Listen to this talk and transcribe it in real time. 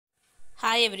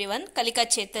Hi everyone, Kalika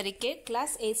Chetarike,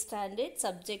 Class 8 Standard,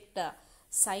 Subject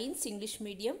Science English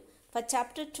Medium, for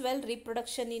Chapter 12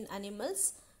 Reproduction in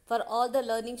Animals. For all the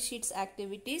learning sheets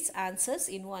activities, answers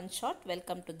in one shot.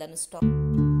 Welcome to Dhanu Talk.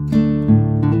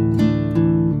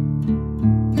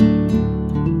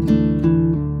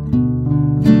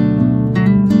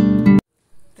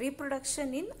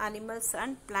 Reproduction in animals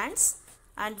and plants,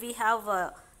 and we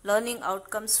have learning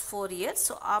outcomes 4 years.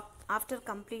 So after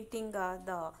completing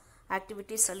the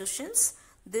activity solutions,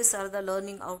 these are the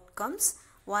learning outcomes.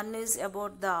 One is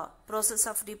about the process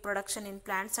of reproduction in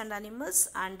plants and animals,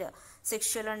 and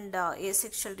sexual and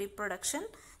asexual reproduction,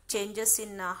 changes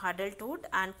in adulthood,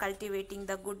 and cultivating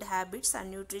the good habits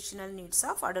and nutritional needs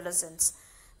of adolescents.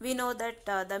 We know that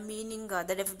the meaning,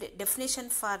 the definition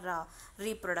for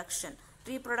reproduction.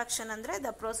 Reproduction andre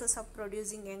the process of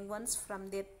producing young ones from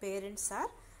their parents are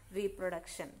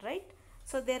reproduction, right?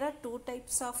 So there are two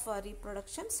types of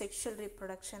reproduction: sexual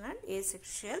reproduction and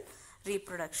asexual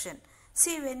reproduction.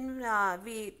 See, when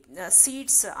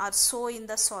seeds are sown in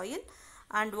the soil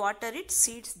and water it,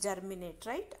 seeds germinate,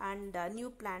 right? And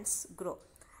new plants grow.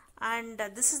 And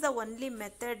this is the only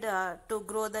method to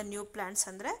grow the new plants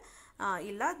andre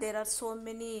illa. There are so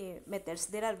many methods.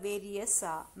 There are various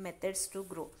methods to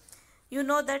grow. You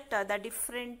know that the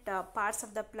different parts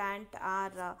of the plant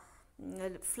are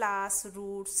flowers,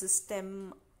 roots,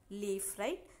 stem, leaf,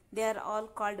 right? They are all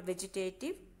called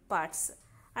vegetative parts.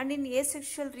 And in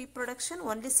asexual reproduction,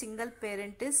 only single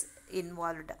parent is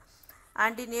involved.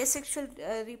 And in asexual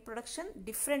reproduction,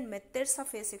 different methods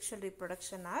of asexual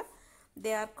reproduction are.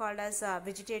 They are called as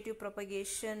vegetative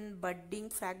propagation, budding,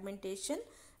 fragmentation,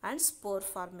 and spore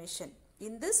formation.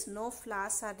 In this, no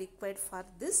flowers are required for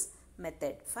this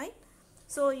method. Fine.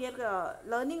 So here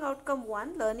learning outcome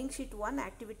 1, learning sheet 1,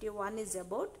 activity 1 is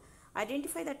about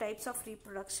identify the types of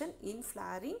reproduction in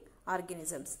flowering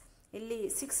organisms. Illi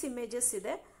 6 images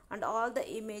ide, and all the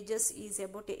images is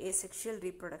about asexual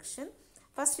reproduction.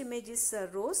 First image is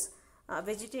rose,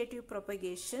 vegetative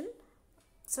propagation.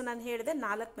 So nan helide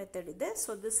 4 method ide.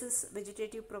 So this is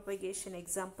vegetative propagation,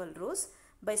 example rose,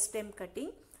 by stem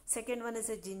cutting. Second one is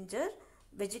a ginger,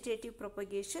 vegetative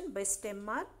propagation by stem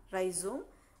or rhizome.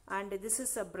 And this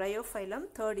is a bryophyllum.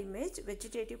 Third image,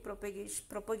 vegetative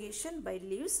propagation by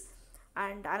leaves.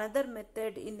 And another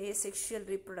method in asexual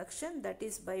reproduction, that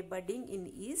is by budding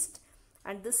in yeast.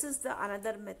 And this is the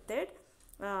another method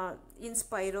in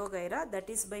Spirogyra, that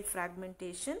is by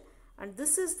fragmentation. And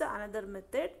this is the another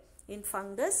method in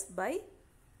fungus by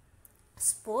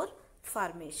spore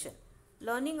formation.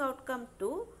 Learning outcome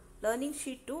 2, learning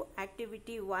sheet 2,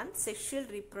 activity 1, sexual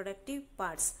reproductive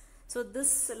parts. So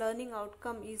this learning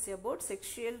outcome is about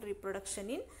sexual reproduction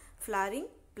in flowering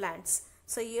plants.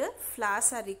 So here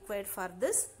flowers are required for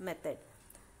this method.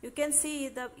 You can see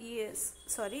the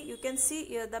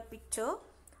picture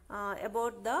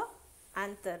about the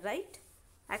anther, right?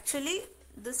 Actually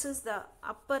this is the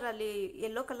upper ali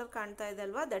yellow color kaanta ide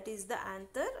alva, that is the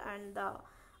anther, and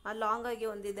the long age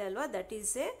ondide alva, that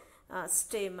is a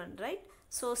stamen, right?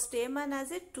 So stamen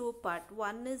has a two part.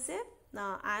 One is a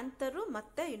ಆಂಥರು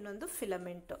ಮತ್ತು ಇನ್ನೊಂದು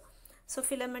ಫಿಲಮೆಂಟು. So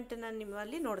ಫಿಲಮೆಂಟನ್ನು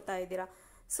ನೀವಲ್ಲಿ ನೋಡ್ತಾ ಇದ್ದೀರಾ.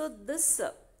 So this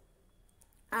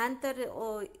anther,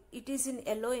 it is in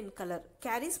yellow in colour,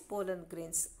 carries pollen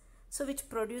grains, so which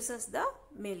produces the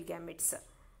mail gametes.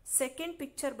 Second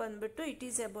picture ಬಂದ್ಬಿಟ್ಟು it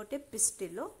is about A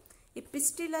ಪಿಸ್ಟಿಲು. ಈ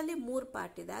ಪಿಸ್ಟಿಲಲ್ಲಿ 3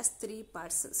 part ಇದೆ, as 3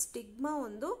 parts. Stigma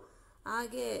ಒಂದು,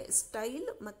 ಹಾಗೆ ಸ್ಟೈಲ್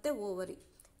ಮತ್ತು ಓವರಿ.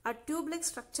 ಆ ಟ್ಯೂಬ್ಲೆಕ್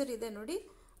ಸ್ಟ್ರಕ್ಚರ್ ಇದೆ ನೋಡಿ,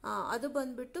 ಅದು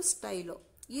ಬಂದ್ಬಿಟ್ಟು ಸ್ಟೈಲು.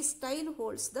 ಈ style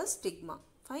holds the stigma.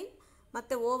 Fine.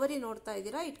 ಮತ್ತು ಓವರಿ ನೋಡ್ತಾ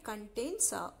ಇದ್ದೀರಾ, it contains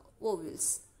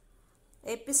ovules.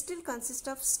 A pistil consist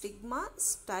of stigma,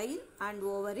 style and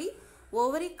ovary.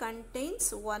 Ovary contains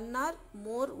 1 or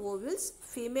more ovules.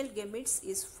 Female gametes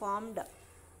is formed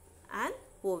an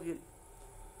ovule.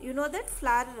 You know that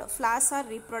flowers are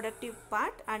reproductive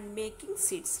part and making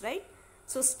seeds, right?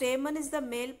 So stamen is the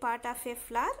male part of a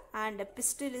flower and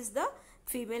pistil is the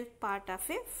female part of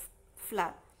a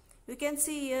flower. You can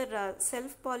see here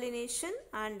self-pollination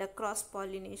and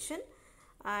cross-pollination.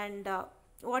 And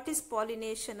what is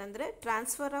pollination? Andre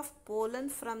transfer of pollen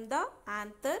from the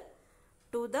anther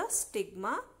to the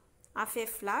stigma of a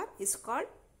flower is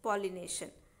called pollination.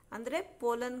 Andre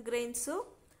pollen grains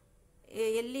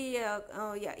ಎಲ್ಲಿ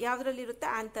ಯಾವುದರಲ್ಲಿ ಇರುತ್ತೆ,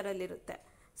 ಆಂಥರಲ್ಲಿ ಇರುತ್ತೆ.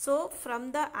 So from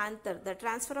the anther, the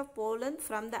transfer of pollen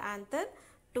from the anther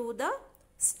to the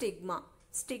stigma.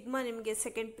 Stigma ನಿಮಗೆ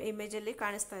second ಇಮೇಜಲ್ಲಿ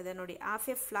ಕಾಣಿಸ್ತಾ ಇದೆ ನೋಡಿ. Of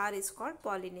A flower is called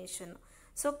pollination.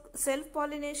 So self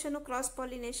pollination, cross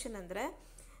pollination ಅಂದರೆ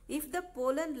if the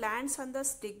pollen lands on the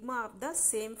stigma of the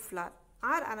same flower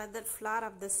R another flower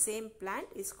of the same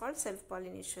plant is called self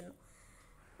pollination.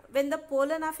 when the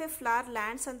pollen of a flower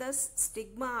lands on the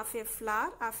stigma of a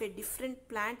flower of a different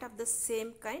plant of the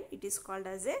same kind, it is called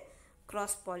as a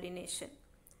cross pollination.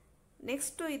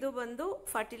 Next to idu bandu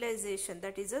fertilization,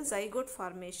 that is a zygote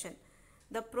formation.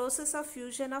 The process of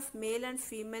fusion of male and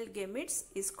female gametes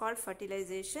is called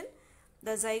fertilization.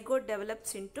 The zygote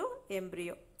develops into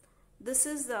embryo. This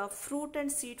is the fruit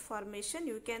and seed formation.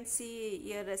 You can see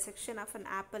here a section of an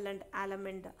apple and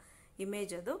almond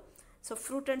image adu. So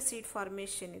fruit and seed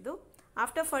formation idu.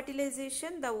 After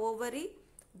fertilization, the ovary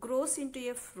grows into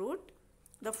a fruit.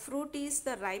 The fruit is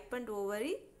the ripened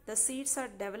ovary. The seeds are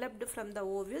developed from the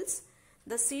ovules.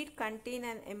 The seed contain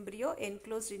an embryo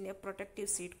enclosed in a protective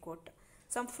seed coat.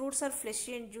 Some fruits are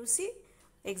fleshy and juicy,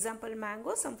 example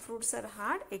mango. Some fruits are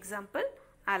hard, example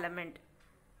almond.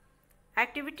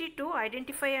 Activity 2,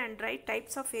 identify and write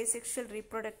types of asexual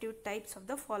reproductive types of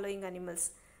the following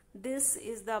animals. These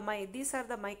are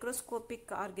the microscopic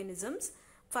organisms.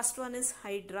 First one is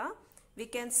Hydra. We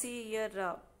can see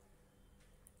here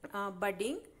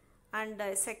budding, and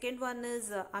second one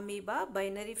is amoeba,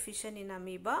 binary fission in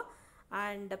amoeba,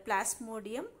 and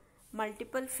plasmodium,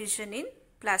 multiple fission in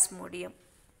plasmodium.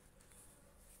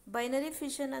 Binary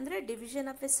fission andre division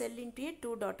of a cell into a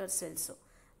two daughter cells. So,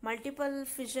 multiple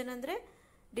fission andre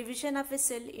division of a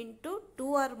cell into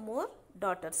two or more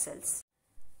daughter cells.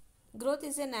 Growth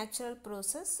is a natural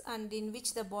process and in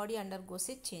which the body undergoes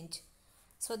a change.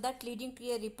 So that leading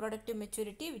to a reproductive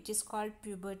maturity, which is called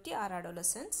puberty or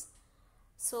adolescence.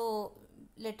 So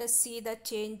let us see the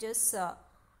changes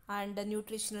and the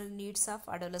nutritional needs of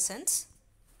adolescents.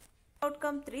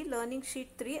 Outcome 3, learning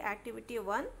sheet 3, activity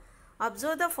 1.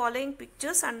 Observe the following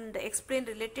pictures and explain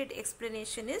related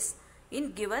explanation is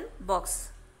in given box.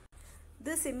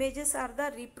 These images are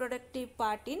the reproductive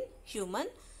part in human.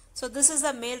 So this is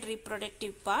the male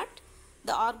reproductive part.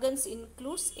 The organs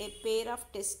includes a pair of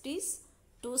testes,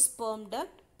 two sperm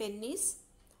duct, penis.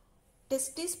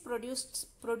 Testes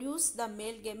produce the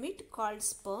male gamete called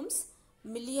sperms.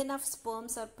 Million of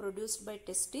sperms are produced by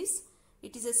testes.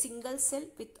 It is a single cell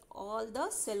with all the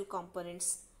cell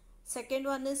components. Second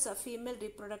one is a female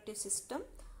reproductive system.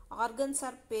 Organs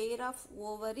are pair of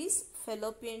ovaries,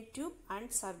 fallopian tube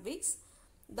and cervix.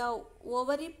 The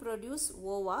ovary produce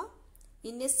ova.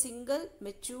 In a single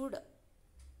matured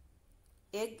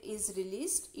egg is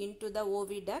released into the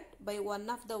oviduct by one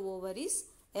of the ovaries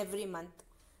every month.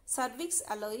 Cervix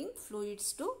allowing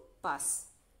fluids to pass.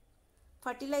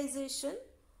 Fertilization.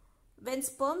 When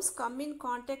sperms come in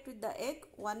contact with the egg,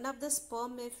 one of the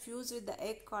sperm may fuse with the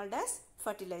egg called as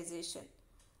fertilization.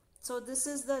 So this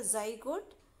is the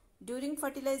zygote. During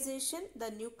fertilization, the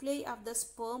nuclei of the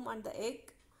sperm and the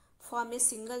egg form a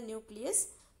single nucleus.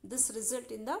 This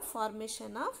result in the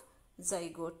formation of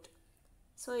zygote.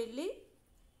 So illi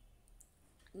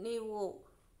ನೀವು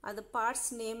ಅದು parts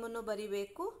ನೇಮನ್ನು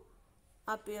ಬರಿಬೇಕು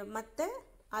ಮತ್ತು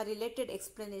ಆ related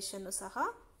explanation ಸಹ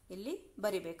ಇಲ್ಲಿ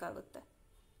ಬರಿಬೇಕಾಗುತ್ತೆ.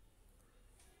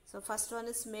 So first one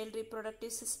is male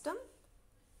reproductive system,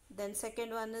 then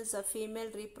second one is a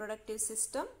female reproductive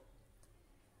system,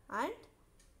 and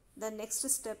the next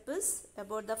step is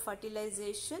about the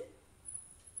fertilization,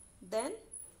 then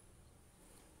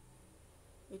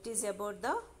it is about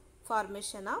the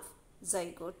formation of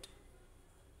zygote.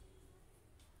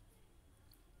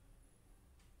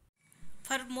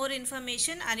 For more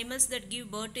information, animals that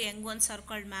give birth to young ones are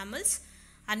called mammals.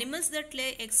 Animals that lay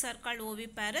eggs are called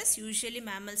oviparous. Usually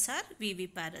mammals are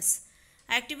viviparous.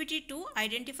 Activity 2,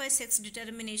 identify sex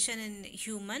determination in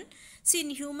human. See, in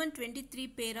human 23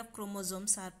 pair of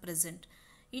chromosomes are present.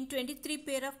 In 23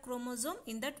 pair of chromosome,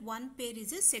 in that one pair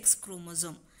is a sex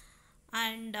chromosome.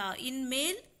 And in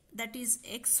male, that is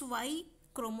XY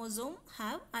chromosome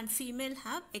have, and female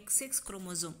have XX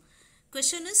chromosome.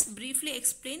 Question is, briefly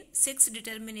explain sex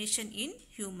determination in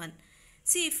human.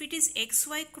 See, if it is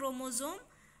XY chromosome,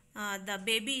 the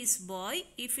baby is boy.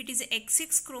 If it is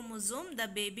XX chromosome, the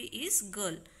baby is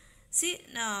girl. See,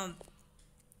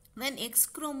 when X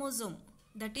chromosome,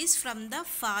 that is from the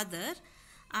father,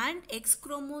 and X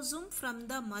chromosome from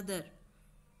the mother,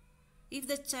 if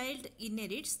the child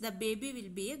inherits, the baby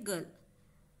will be a girl.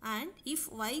 And if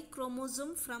Y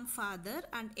chromosome from father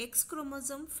and X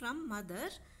chromosome from mother,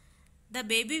 the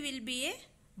baby will be a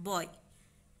boy.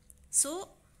 So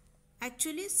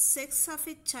actually sex of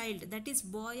a child, that is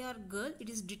boy or girl, it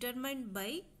is determined by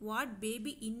what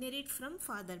baby inherit from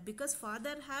father, because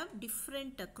father have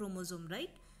different chromosome,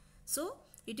 right? So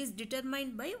it is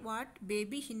determined by what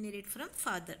baby inherit from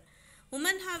father.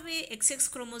 Women have a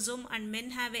XX chromosome and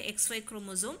men have a XY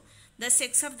chromosome. The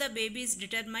sex of the baby is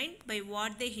determined by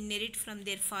what they inherit from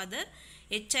their father.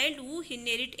 A child who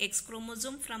inherit X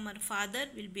chromosome from her father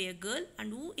will be a girl,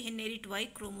 and who inherit Y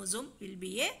chromosome will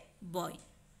be a boy.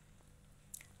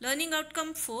 Learning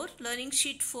outcome 4, learning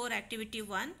sheet 4, activity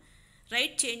 1.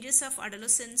 Write changes of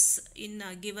adolescence in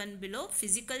given below.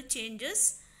 Physical changes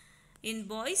in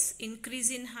boys: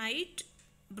 increase in height,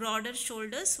 broader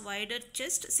shoulders, wider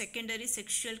chest. Secondary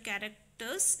sexual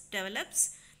characters develops.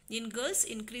 In girls,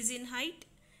 increase in height,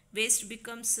 waist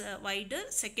becomes wider.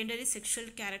 Secondary sexual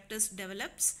characters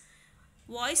develops.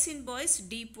 Voice in boys,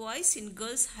 deep voice. In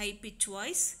girls, high pitch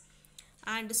voice.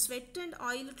 And sweat and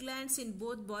oil glands in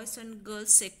both boys and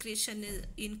girls secretion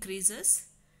increases.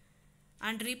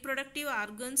 And reproductive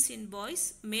organs in boys,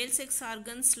 male sex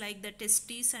organs like the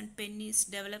testes and penis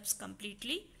develops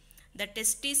completely. The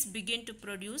testes begin to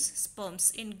produce sperms.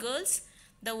 In girls,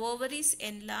 the ovaries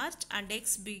enlarge and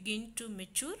eggs begin to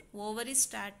mature. Ovaries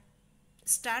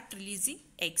start releasing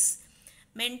eggs.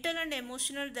 Mental and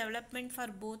emotional development for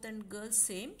both and girls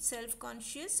same.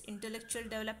 Self-conscious intellectual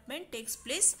development takes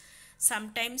place.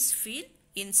 Sometimes feel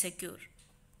insecure.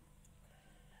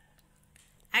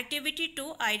 Activity 2,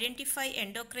 identify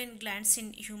endocrine glands in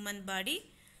human body.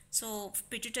 So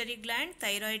pituitary gland,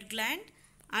 thyroid gland,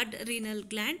 adrenal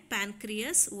gland,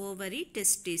 pancreas, ovary,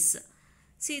 testes.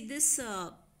 See this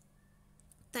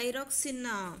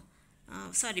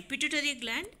pituitary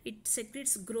gland, it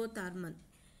secretes growth hormone.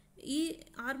 ಈ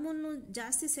hormone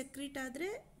ಜಾಸ್ತಿ secrete ಆದರೆ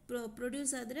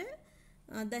produce ಆದರೆ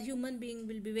the human being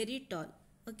will be very tall.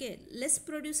 Okay, less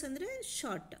produce ಅಂದರೆ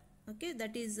short. Okay,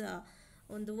 that is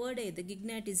ಒಂದು ವರ್ಡೇ ಇದೆ,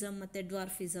 ಗಿಗ್ನಾಟಿಸಮ್ ಮತ್ತು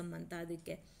ಡ್ವಾರ್ಫಿಸಮ್ ಅಂತ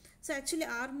ಅದಕ್ಕೆ. ಸೊ ಆ್ಯಕ್ಚುಲಿ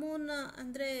ಹಾರ್ಮೋನ್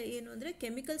ಅಂದರೆ ಏನು ಅಂದರೆ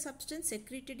chemical substance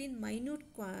secreted in minute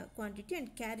quantity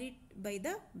and carried by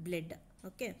the blood.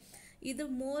 Okay, ಇದು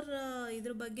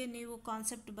ಇದ್ರ ಬಗ್ಗೆ ನೀವು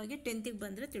ಕಾನ್ಸೆಪ್ಟ್ ಬಗ್ಗೆ 10th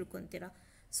ಬಂದರೆ ತಿಳ್ಕೊತೀರಾ.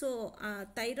 So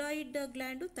thyroid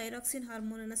gland thyroxine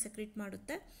ಹಾರ್ಮೋನನ್ನು secrete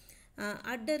ಮಾಡುತ್ತೆ.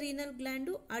 ಅಡ್ಡರೀನಲ್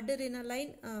ಗ್ಲ್ಯಾಂಡು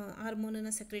ಅಡ್ಡರಿನಲೈನ್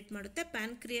ಹಾರ್ಮೋನನ್ನು ಸೆಕ್ರೇಟ್ ಮಾಡುತ್ತೆ.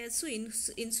 ಪ್ಯಾನ್ಕ್ರಿಯಾಸು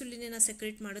ಇನ್ಸುಲಿನನ್ನು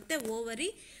ಸೆಕ್ರೇಟ್ ಮಾಡುತ್ತೆ. ಓವರಿ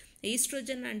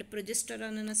ಈಸ್ಟ್ರೋಜನ್ ಆ್ಯಂಡ್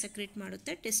ಪ್ರೊಜೆಸ್ಟರಾನನ್ನು ಸೆಕ್ರೇಟ್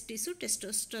ಮಾಡುತ್ತೆ. ಟೆಸ್ಟಿಸು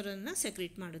ಟೆಸ್ಟೋಸ್ಟರನ್ನು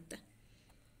ಸೆಕ್ರೇಟ್ ಮಾಡುತ್ತೆ.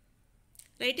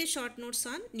 Right A short notes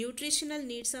on nutritional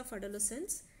needs of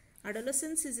adolescence.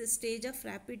 Adolescence is a stage of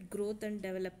rapid growth and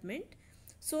development.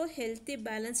 So healthy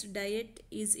balanced diet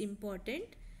is important.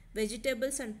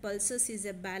 Vegetables and pulses is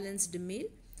a balanced meal.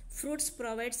 Fruits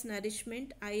provides nourishment.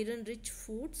 Iron rich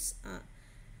foods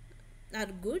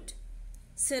are good.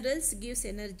 Cereals gives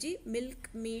energy. Milk,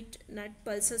 meat, nut,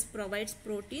 pulses provides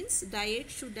proteins. Diet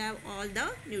should have all the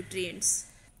nutrients.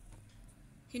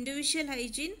 Individual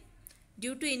hygiene.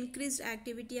 Due to increased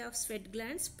activity of sweat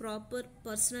glands, proper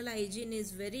personal hygiene is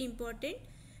very important.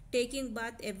 Taking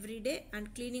bath every day and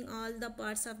cleaning all the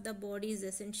parts of the body is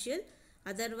essential.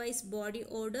 Otherwise, body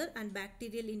odor and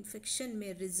bacterial infection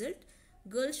may result.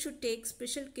 Girls should take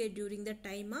special care during the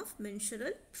time of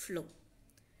menstrual flow.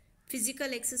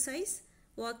 Physical exercise.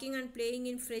 Walking and playing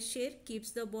in fresh air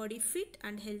keeps the body fit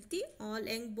and healthy. All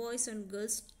young boys and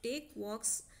girls take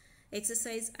walks,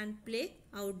 exercise and play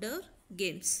outdoor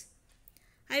games.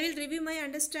 I will review my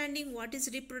understanding what is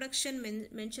reproduction,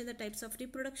 mention the types of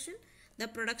reproduction. The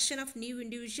production of new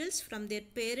individuals from their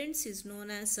parents is known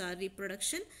as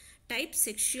reproduction. Type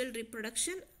sexual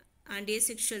reproduction and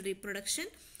asexual reproduction.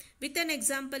 With an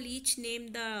example,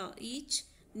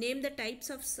 name the types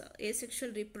of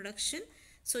asexual reproduction.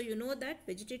 So you know that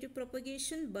vegetative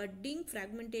propagation, budding,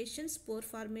 fragmentation, spore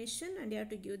formation, and you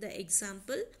have to give the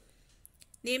example.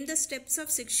 Name the steps of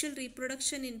sexual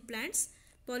reproduction in plants.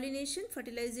 Pollination,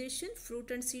 fertilization, fruit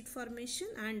and seed formation,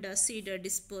 and seed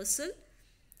dispersal.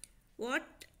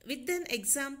 With an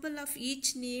example of each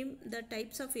name the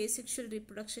types of asexual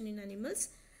reproduction in animals.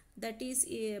 That is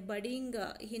budding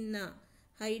in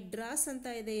hydras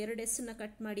anta ide, 2 s na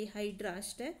cut ಮಾಡಿ hydra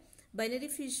ಅಷ್ಟೇ.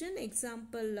 Binary fission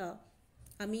example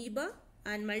amoeba,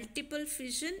 and multiple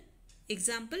fission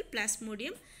example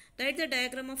plasmodium. Write the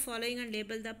diagram of following and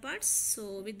label the parts. So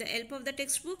with the help of the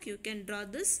textbook you can draw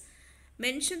this.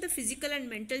 Mention the physical and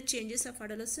mental changes of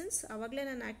adolescence. ಆವಾಗಲೇ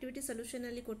ನಾನು activity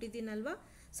ಸೊಲ್ಯೂಷನಲ್ಲಿ ಕೊಟ್ಟಿದ್ದೀನಲ್ವಾ,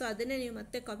 so ಅದನ್ನೇ ನೀವು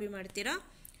ಮತ್ತೆ copy ಮಾಡ್ತೀರಾ.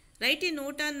 Right A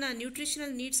note on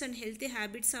nutritional needs and healthy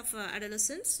habits of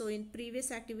adolescence. So in previous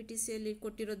ಆಕ್ಟಿವಿಟೀಸಲ್ಲಿ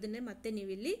ಕೊಟ್ಟಿರೋದನ್ನೇ ಮತ್ತೆ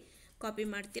ನೀವು ಇಲ್ಲಿ copy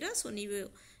ಮಾಡ್ತೀರಾ. ಸೊ ನೀವು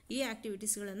ಈ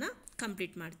ಆಕ್ಟಿವಿಟೀಸ್ಗಳನ್ನು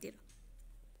ಕಂಪ್ಲೀಟ್ ಮಾಡ್ತೀರಾ.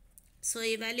 So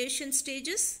evaluation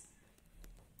stages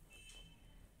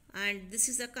and this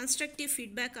is the constructive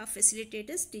feedback of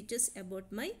facilitators teachers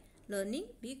about my learning.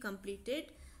 We completed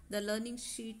the learning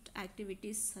sheet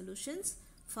activities solutions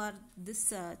for this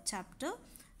chapter.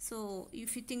 So if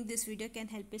you think this video can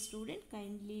help a student,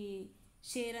 kindly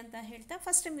share ಅಂತ ಹೇಳ್ತಾ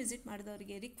first time visit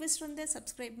ಮಾಡಿದವರಿಗೆ request ಒಂದೇ,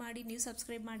 subscribe ಮಾಡಿ. ನೀವು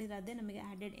subscribe ಮಾಡಿರೋದೇ ನಮಗೆ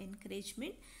added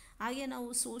encouragement. ಹಾಗೆ ನಾವು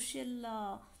social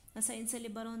ಸೈನ್ಸಲ್ಲಿ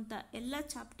ಬರುವಂಥ ಎಲ್ಲ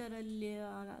ಚಾಪ್ಟರಲ್ಲಿ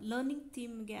ಲರ್ನಿಂಗ್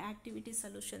ಥೀಮ್ಗೆ ಆ್ಯಕ್ಟಿವಿಟಿ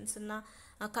ಸೊಲ್ಯೂಷನ್ಸನ್ನು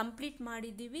ಕಂಪ್ಲೀಟ್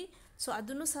ಮಾಡಿದ್ದೀವಿ. ಸೊ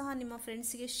ಅದನ್ನು ಸಹ ನಿಮ್ಮ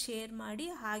ಫ್ರೆಂಡ್ಸಿಗೆ ಶೇರ್ ಮಾಡಿ.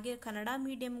 ಹಾಗೆ ಕನ್ನಡ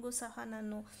ಮೀಡಿಯಮ್ಗೂ ಸಹ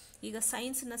ನಾನು ಈಗ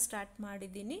ಸೈನ್ಸನ್ನ ಸ್ಟಾರ್ಟ್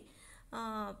ಮಾಡಿದ್ದೀನಿ.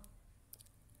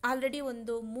 ಆಲ್ರೆಡಿ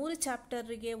ಒಂದು 3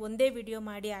 ಚಾಪ್ಟರ್ಗೆ ಒಂದೇ ವಿಡಿಯೋ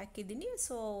ಮಾಡಿ ಹಾಕಿದ್ದೀನಿ.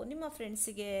 ಸೊ ನಿಮ್ಮ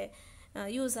ಫ್ರೆಂಡ್ಸಿಗೆ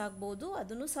ಯೂಸ್ ಆಗ್ಬೋದು,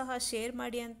 ಅದನ್ನು ಸಹ ಶೇರ್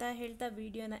ಮಾಡಿ ಅಂತ ಹೇಳ್ತಾ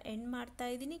ವಿಡಿಯೋನ ಎಂಡ್ ಮಾಡ್ತಾ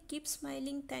ಇದ್ದೀನಿ. Keep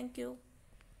smiling. Thank you.